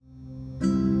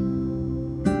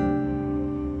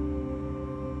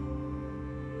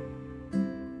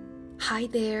Hi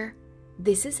there,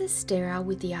 this is Estera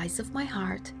with the Eyes of My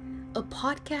Heart, a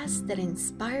podcast that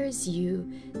inspires you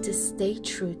to stay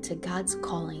true to God's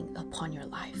calling upon your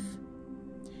life.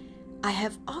 I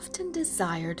have often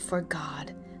desired for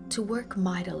God to work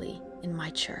mightily in my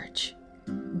church.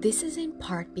 This is in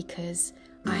part because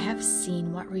I have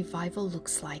seen what revival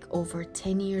looks like over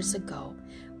 10 years ago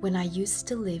when I used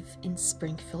to live in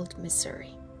Springfield,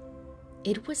 Missouri.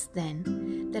 It was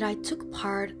then that I took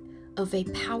part of a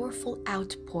powerful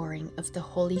outpouring of the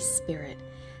Holy Spirit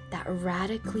that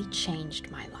radically changed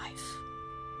my life.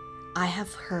 I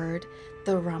have heard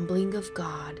the rumbling of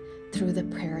God through the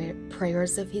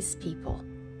prayers of His people.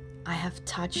 I have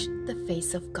touched the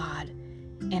face of God,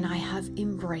 and I have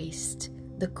embraced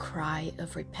the cry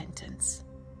of repentance.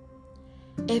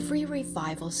 Every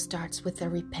revival starts with a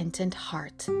repentant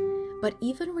heart, but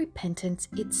even repentance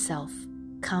itself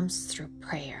comes through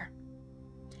prayer.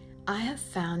 I have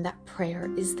found that prayer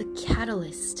is the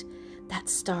catalyst that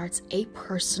starts a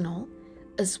personal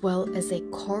as well as a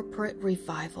corporate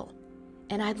revival.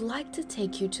 And I'd like to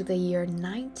take you to the year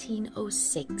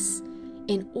 1906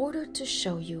 in order to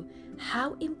show you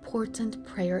how important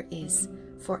prayer is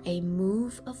for a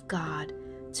move of God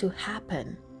to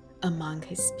happen among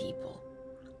His people.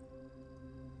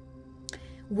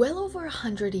 Well over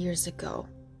 100 years ago,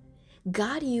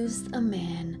 God used a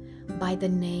man by the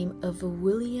name of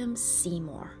William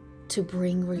Seymour to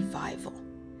bring revival.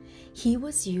 He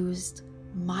was used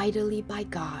mightily by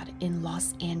God in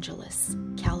Los Angeles,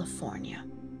 California,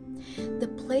 the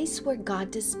place where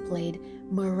God displayed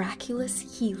miraculous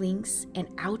healings and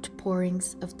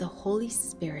outpourings of the Holy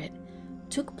Spirit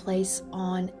took place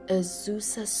on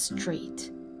Azusa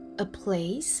Street, a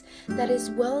place that is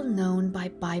well known by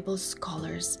Bible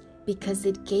scholars because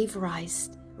it gave rise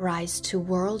to the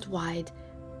worldwide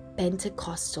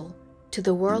Pentecostal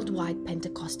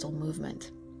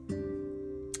movement.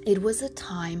 It was a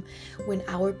time when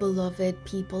our beloved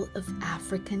people of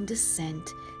African descent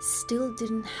still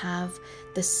didn't have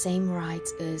the same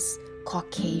rights as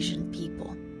Caucasian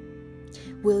people.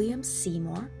 William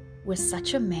Seymour was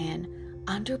such a man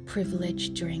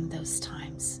underprivileged during those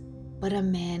times, but a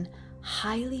man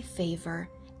highly favored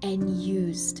and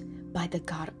used by the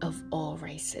God of all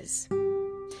races.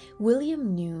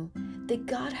 William knew that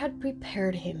God had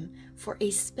prepared him for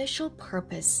a special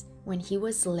purpose when he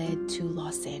was led to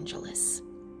Los Angeles.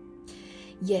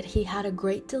 Yet he had a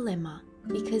great dilemma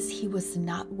because he was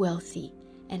not wealthy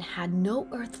and had no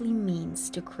earthly means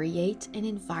to create an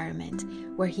environment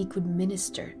where he could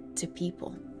minister to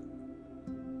people.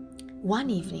 One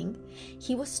evening,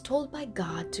 he was told by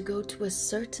God to go to a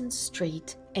certain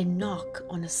street and knock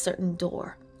on a certain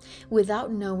door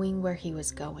without knowing where he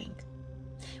was going.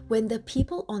 When the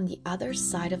people on the other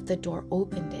side of the door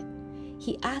opened it,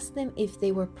 he asked them if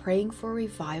they were praying for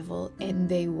revival, and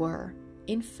they were.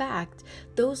 In fact,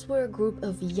 those were a group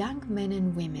of young men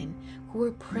and women who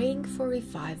were praying for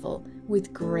revival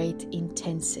with great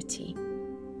intensity.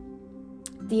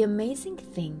 The amazing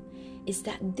thing is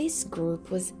that this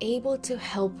group was able to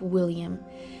help William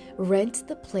rent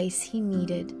the place he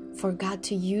needed for God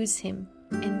to use him,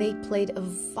 and they played a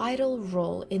vital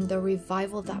role in the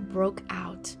revival that broke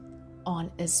out on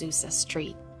Azusa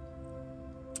Street.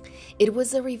 It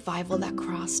was a revival that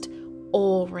crossed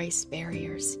all race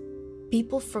barriers.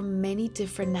 People from many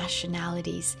different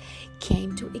nationalities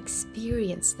came to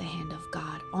experience the hand of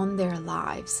God on their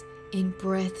lives in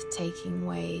breathtaking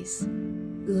ways.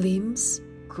 Limbs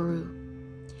grew.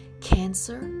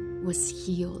 Cancer was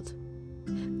healed.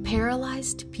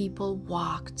 Paralyzed people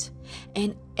walked,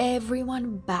 and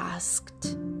everyone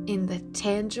basked in the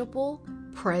tangible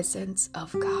presence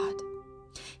of God.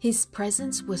 His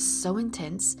presence was so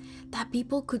intense that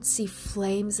people could see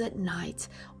flames at night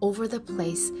over the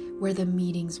place where the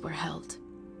meetings were held.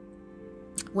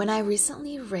 When I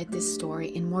recently read this story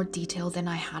in more detail than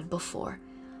I had before,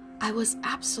 I was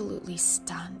absolutely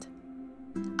stunned.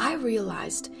 I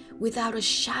realized without a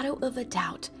shadow of a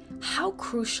doubt how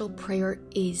crucial prayer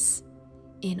is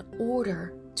in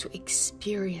order to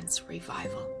experience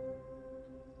revival.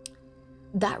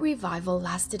 That revival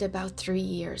lasted about 3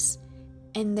 years,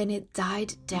 and then it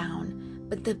died down,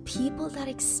 but the people that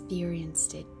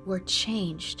experienced it were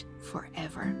changed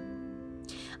forever.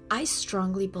 I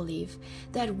strongly believe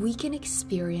that we can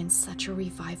experience such a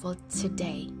revival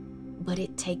today, but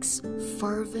it takes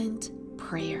fervent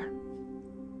prayer.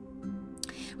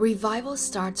 Revival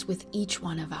starts with each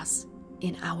one of us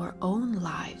in our own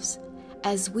lives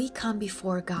as we come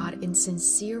before God in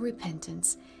sincere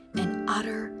repentance and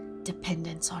utter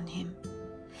dependence on Him.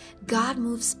 God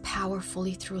moves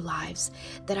powerfully through lives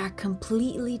that are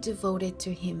completely devoted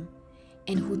to Him.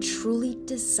 and who truly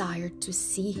desire to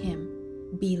see Him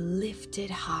be lifted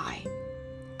high.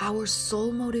 Our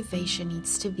sole motivation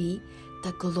needs to be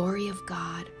the glory of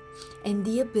God and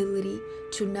the ability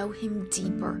to know Him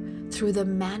deeper through the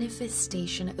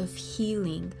manifestation of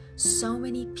healing so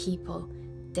many people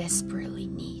desperately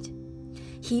need.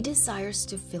 He desires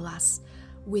to fill us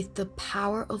with the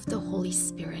power of the Holy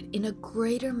Spirit in a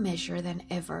greater measure than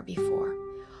ever before,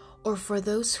 or for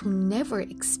those who never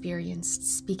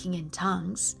experienced speaking in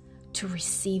tongues to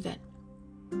receive it.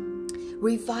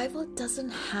 Revival doesn't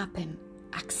happen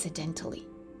accidentally.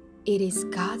 It is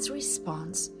God's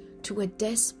response to a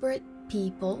desperate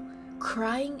people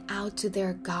crying out to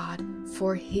their God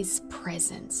for His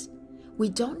presence. We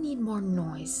don't need more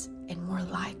noise and more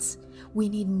lights. We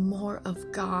need more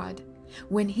of God.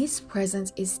 When His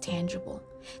presence is tangible,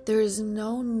 there is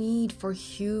no need for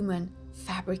human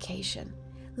fabrication.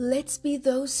 Let's be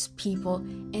those people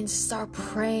and start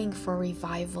praying for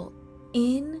revival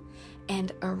in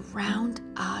and around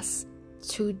us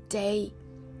today.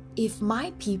 If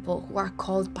my people who are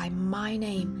called by my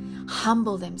name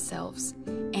humble themselves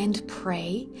and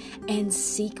pray and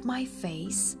seek my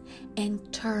face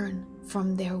and turn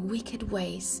from their wicked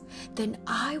ways, then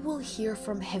I will hear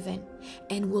from heaven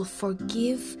and will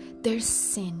forgive their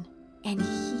sin and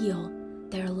heal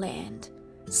their land.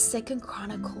 2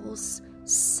 Chronicles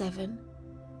 7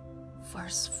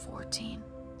 verse 14.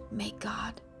 May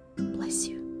God bless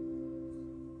you.